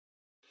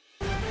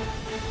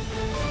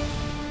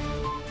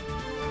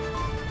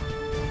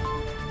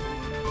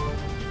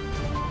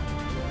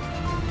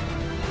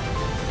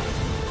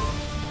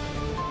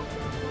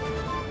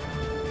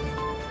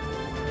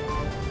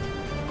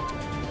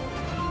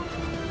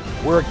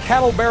We're at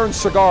Cattle Baron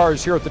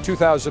Cigars here at the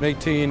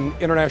 2018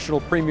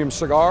 International Premium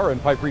Cigar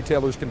and Pipe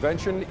Retailers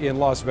Convention in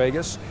Las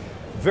Vegas.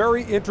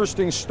 Very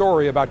interesting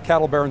story about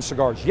Cattle Baron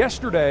Cigars.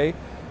 Yesterday,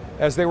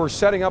 as they were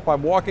setting up,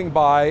 I'm walking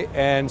by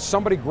and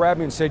somebody grabbed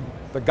me and said,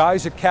 the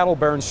guys at Cattle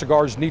Baron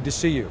Cigars need to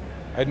see you.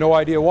 I had no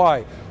idea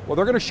why. Well,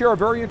 they're going to share a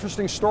very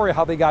interesting story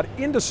how they got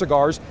into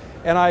cigars.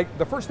 And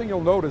the first thing you'll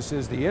notice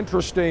is the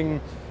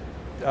interesting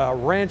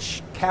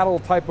ranch cattle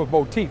type of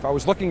motif. I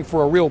was looking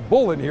for a real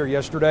bull in here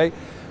yesterday,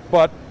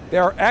 but they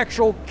are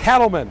actual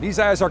cattlemen. These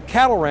guys are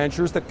cattle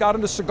ranchers that got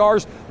into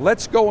cigars.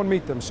 Let's go and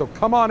meet them. So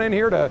come on in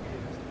here to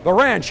the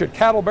ranch at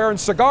Cattle Baron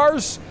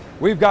Cigars.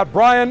 We've got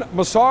Brian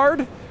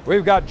Massard,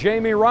 we've got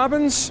Jamie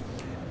Robbins,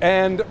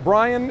 and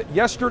Brian,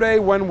 yesterday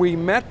when we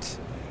met,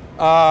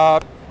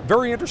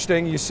 very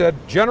interesting, you said,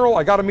 General,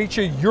 I got to meet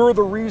you. You're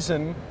the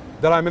reason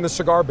that I'm in the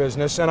cigar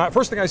business. And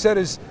first thing I said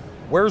is,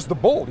 where's the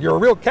bull? You're a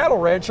real cattle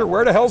rancher.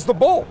 Where the hell's the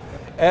bull?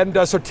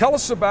 And so tell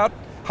us about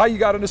how you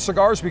got into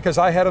cigars, because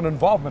I had an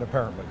involvement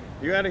apparently.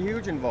 You had a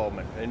huge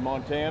involvement in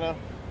Montana.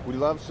 We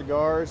love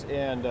cigars,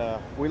 and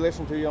we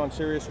listen to you on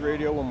Sirius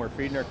Radio when we're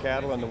feeding our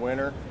cattle in the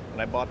winter.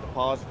 And I bought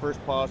the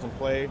first pause and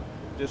play,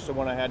 just so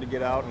when I had to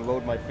get out and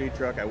load my feed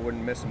truck, I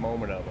wouldn't miss a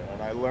moment of it.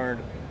 And I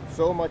learned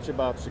so much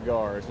about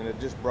cigars, and it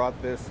just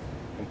brought this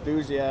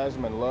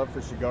enthusiasm and love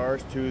for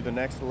cigars to the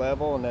next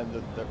level. And then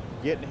the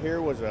getting here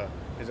is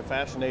a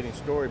fascinating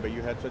story, but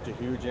you had such a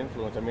huge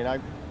influence. I mean, I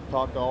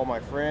talked to all my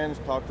friends,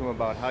 talked to them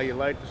about how you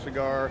light the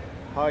cigar,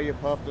 how you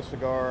puff the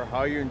cigar,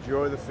 how you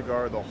enjoy the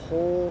cigar, the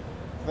whole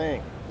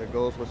thing that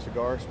goes with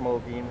cigar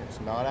smoking.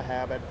 It's not a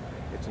habit,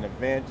 it's an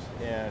event,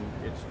 and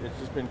it's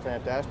just been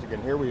fantastic.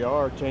 And here we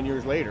are 10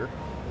 years later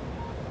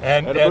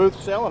at a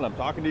booth selling them,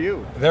 talking to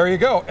you. There you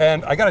go.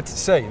 And I got to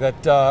say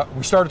that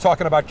we started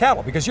talking about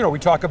cattle because, you know, we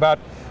talk about,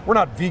 we're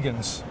not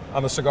vegans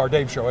on the Cigar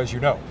Dave show, as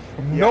you know.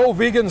 Yeah. No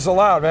vegans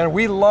allowed, man.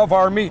 We love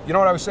our meat. You know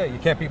what I would say? You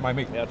can't beat my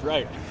meat. That's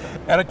right.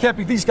 And it can't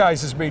beat these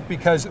guys' meat,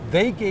 because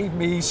they gave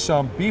me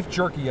some beef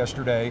jerky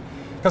yesterday,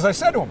 because I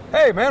said to him,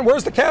 hey man,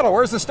 where's the cattle?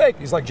 Where's the steak?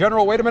 He's like,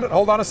 General, wait a minute,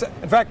 hold on a sec.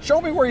 In fact,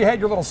 show me where you had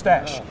your little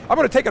stash. I'm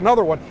going to take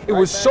another one. It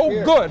was so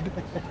good,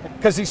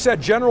 because he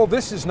said, General,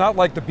 this is not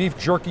like the beef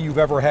jerky you've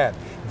ever had.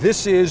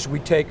 This is, we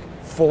take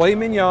filet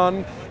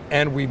mignon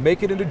and we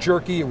make it into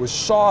jerky. It was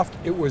soft,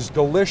 it was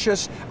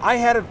delicious. I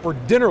had it for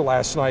dinner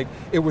last night.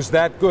 It was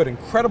that good,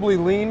 incredibly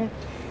lean.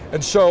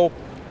 And so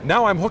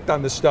now I'm hooked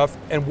on this stuff,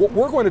 and what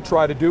we're going to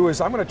try to do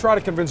is I'm going to try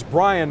to convince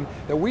Brian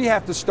that we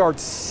have to start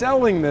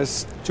selling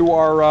this to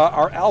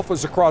our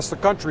alphas across the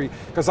country,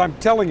 because I'm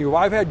telling you,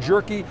 I've had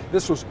jerky,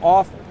 this was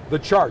off the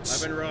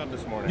charts. I've been robbed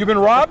this morning. You've been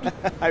robbed?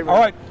 All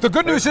right, the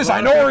good news is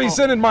I know where he's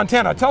in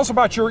Montana. Tell us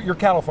about your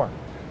cattle farm.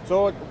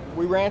 So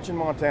we ranch in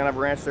Montana. I've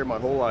ranched there my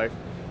whole life,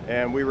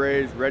 and we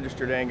raise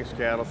registered Angus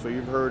cattle. So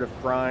you've heard of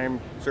prime,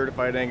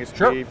 certified Angus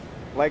beef.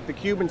 Like the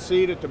Cuban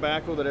seeded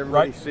tobacco that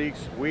everybody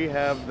seeks, we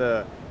have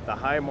the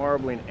high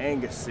marbling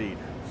Angus seed.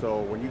 So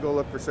when you go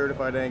look for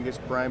certified Angus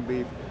prime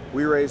beef,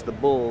 we raise the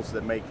bulls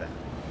that make that.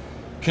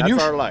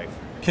 That's our life.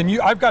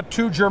 I've got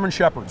 2 German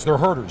Shepherds, they're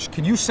herders.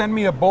 Can you send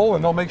me a bull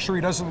and they'll make sure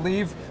he doesn't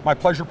leave my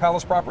Pleasure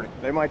Palace property?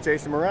 They might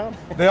chase him around.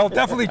 They'll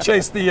definitely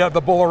chase the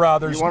bull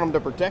around. You want them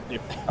to protect you.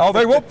 Oh,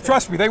 they will,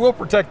 trust me, they will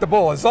protect the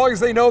bull. As long as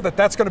they know that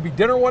that's going to be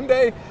dinner one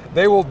day,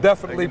 they will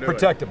definitely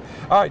protect him.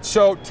 All right,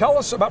 so tell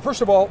us about,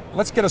 first of all,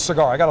 let's get a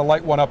cigar. I got to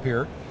light one up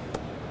here.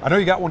 I know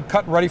you got one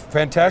cut and ready,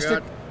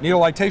 fantastic. Need a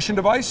lightation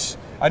device?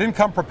 I didn't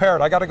come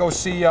prepared. I got to go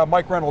see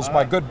Mike Reynolds,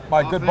 my good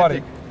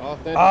buddy.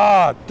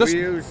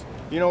 Authentic.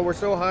 You know, we're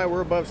so high, we're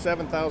above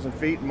 7,000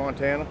 feet in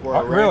Montana, where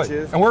our ranch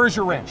is. And where is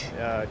your ranch?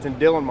 It's in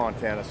Dillon,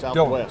 Montana,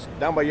 southwest,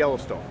 down by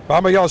Yellowstone.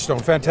 Down by Yellowstone,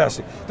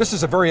 fantastic. Yeah. This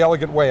is a very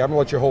elegant way, I'm going to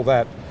let you hold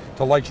that,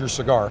 to light your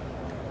cigar.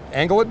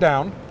 Angle it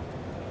down.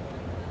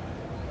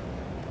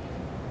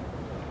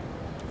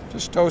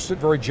 Just toast it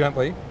very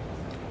gently.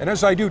 And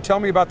as I do, tell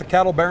me about the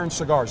Cattle Baron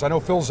Cigars. I know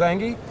Phil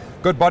Zangi,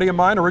 good buddy of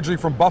mine, originally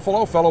from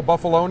Buffalo, fellow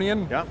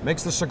Buffalonian,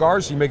 makes the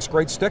cigars, he makes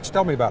great sticks.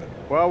 Tell me about it.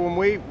 Well,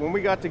 when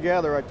we got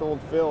together, I told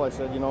Phil, I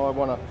said, you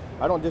know,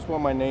 I don't just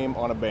want my name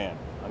on a band.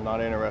 I'm not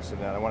interested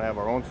in that. I want to have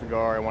our own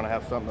cigar. I want to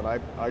have something that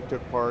I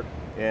took part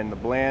in the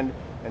blend.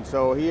 And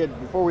so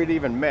before we'd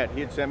even met,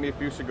 he had sent me a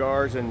few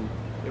cigars, and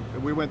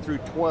we went through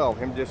 12,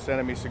 him just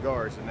sending me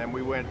cigars. And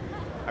then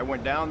I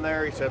went down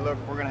there, he said, look,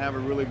 we're going to have a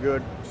really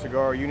good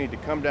cigar. You need to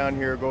come down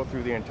here, go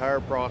through the entire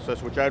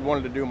process, which I'd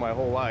wanted to do my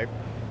whole life.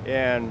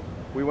 And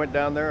we went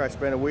down there, I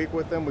spent a week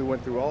with them, we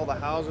went through all the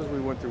houses,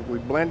 we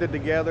blended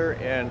together,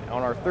 and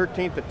on our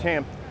 13th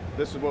attempt,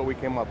 this is what we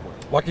came up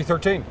with. Lucky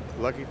 13.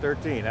 Lucky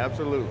 13,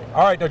 absolutely.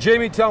 All right, now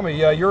Jamie, tell me,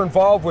 you're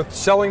involved with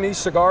selling these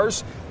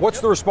cigars. What's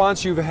the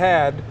response you've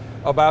had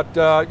about,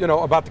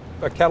 about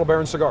the Cattle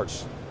Baron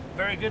Cigars?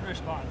 Very good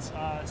response.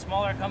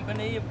 Smaller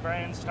company,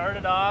 Brian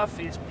started off,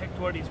 he's picked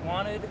what he's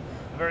wanted,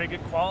 very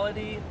good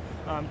quality,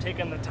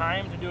 taken the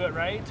time to do it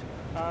right.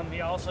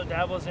 He also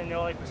dabbles in,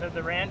 like we said,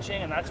 the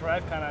ranching, and that's where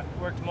I've kind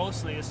of worked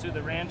mostly, is through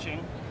the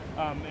ranching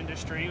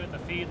industry with the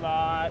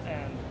feedlot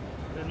and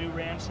the new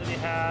ranch that he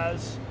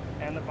has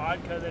and the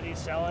vodka that he's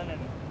selling. And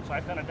So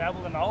I've kind of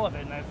dabbled in all of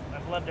it, and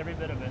I've loved every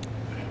bit of it.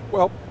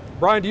 Well,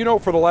 Brian, do you know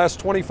for the last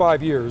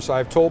 25 years,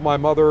 I've told my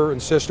mother and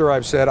sister,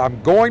 I've said,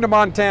 I'm going to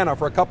Montana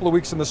for a couple of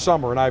weeks in the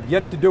summer, and I've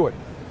yet to do it.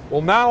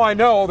 Well, now I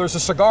know there's a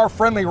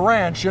cigar-friendly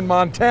ranch in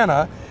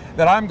Montana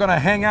that I'm going to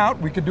hang out.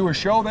 We could do a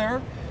show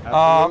there.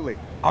 Absolutely.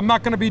 I'm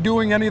not going to be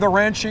doing any of the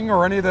ranching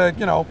or any of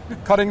the,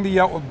 cutting the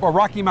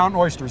Rocky Mountain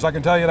oysters, I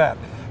can tell you that.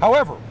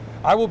 However,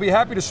 I will be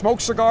happy to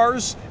smoke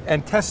cigars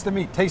and taste the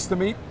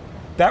meat.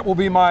 That will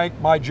be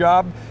my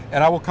job,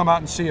 and I will come out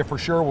and see you for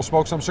sure. We'll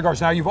smoke some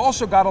cigars. Now, you've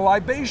also got a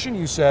libation,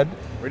 you said,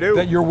 we do,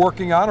 that you're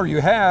working on, or you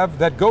have,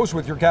 that goes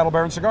with your Cattle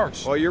Baron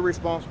cigars. Well, you're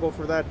responsible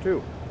for that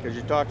too, because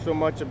you talk so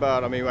much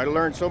about, I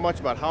learned so much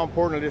about how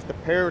important it is to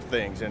pair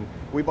things, and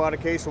we bought a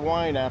case of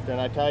wine an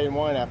Italian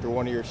wine after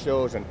one of your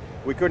shows, and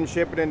we couldn't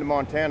ship it into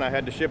Montana. I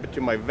had to ship it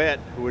to my vet,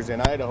 who was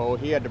in Idaho.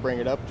 He had to bring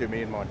it up to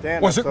me in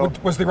Montana. Was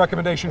the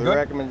recommendation good? The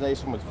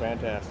recommendation was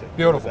fantastic.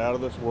 Beautiful. It was out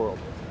of this world.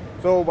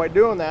 So by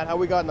doing that, how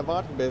we got in the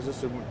vodka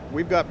business,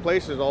 we've got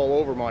places all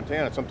over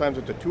Montana. Sometimes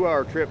it's a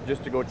 2-hour trip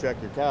just to go check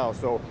your cow.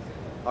 So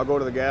I'll go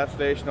to the gas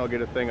station, I'll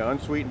get a thing of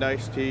unsweetened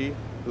iced tea,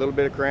 a little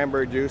bit of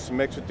cranberry juice, and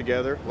mix it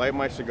together, light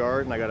my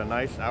cigars, and I got a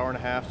nice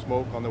 1.5-hour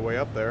smoke on the way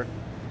up there.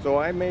 So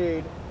I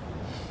made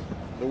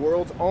the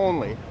world's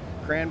only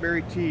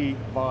cranberry tea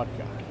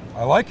vodka.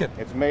 I like it.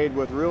 It's made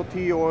with real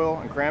tea oil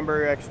and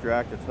cranberry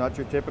extract. It's not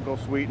your typical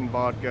sweetened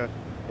vodka.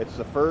 It's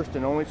the first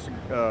and only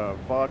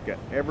vodka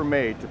ever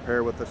made to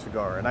pair with a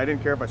cigar. And I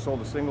didn't care if I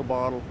sold a single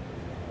bottle.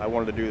 I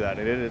wanted to do that,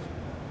 and it is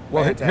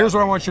well, fantastic. Here's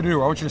what I want you to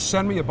do. I want you to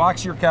send me a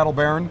box of your Cattle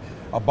Baron,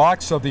 a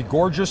box of the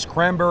gorgeous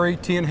cranberry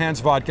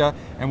tea-enhanced vodka,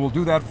 and we'll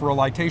do that for a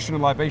litation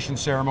and libation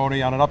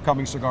ceremony on an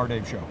upcoming Cigar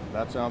Dave show.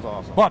 That sounds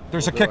awesome. But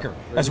there's a kicker.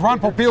 As Ron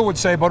Popeil would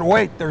say, but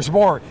wait, there's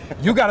more.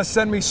 You got to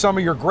send me some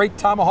of your great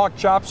tomahawk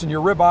chops and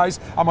your ribeyes.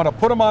 I'm going to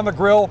put them on the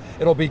grill.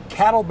 It'll be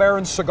Cattle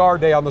Baron Cigar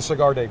Day on the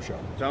Cigar Dave show.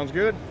 Sounds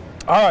good.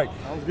 All right.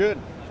 Sounds good.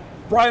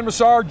 Brian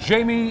Massar,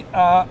 Jamie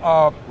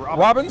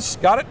Robbins,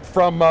 got it,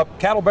 from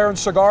Cattle Baron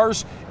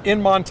Cigars in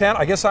Montana.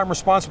 I guess I'm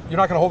responsible. You're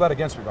not going to hold that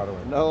against me, by the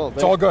way. No.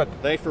 It's all good.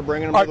 Thanks for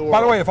bringing them to the world.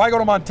 By the way, if I go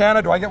to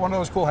Montana, do I get one of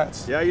those cool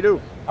hats? Yeah, you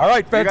do. All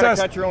right, fantastic. You got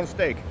to cut your own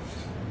steak.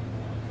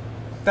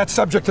 That's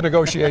subject to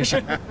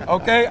negotiation.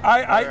 Okay,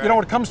 you know,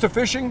 when it comes to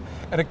fishing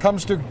and it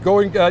comes to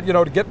going,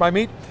 to get my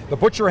meat, the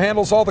butcher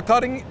handles all the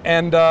cutting.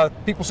 And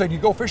people say, "Do you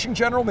go fishing,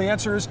 General?" And the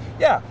answer is,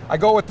 "Yeah, I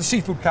go at the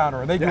seafood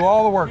counter, and they do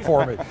all the work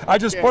for me. I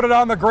just put it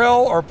on the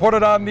grill or put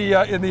it on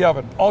the in the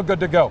oven. All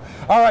good to go."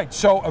 All right,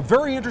 so a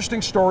very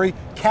interesting story.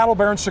 Cattle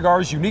Baron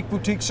Cigars, unique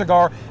boutique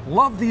cigar.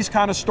 Love these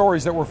kind of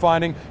stories that we're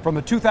finding from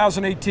the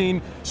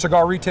 2018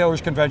 Cigar Retailers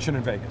Convention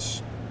in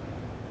Vegas.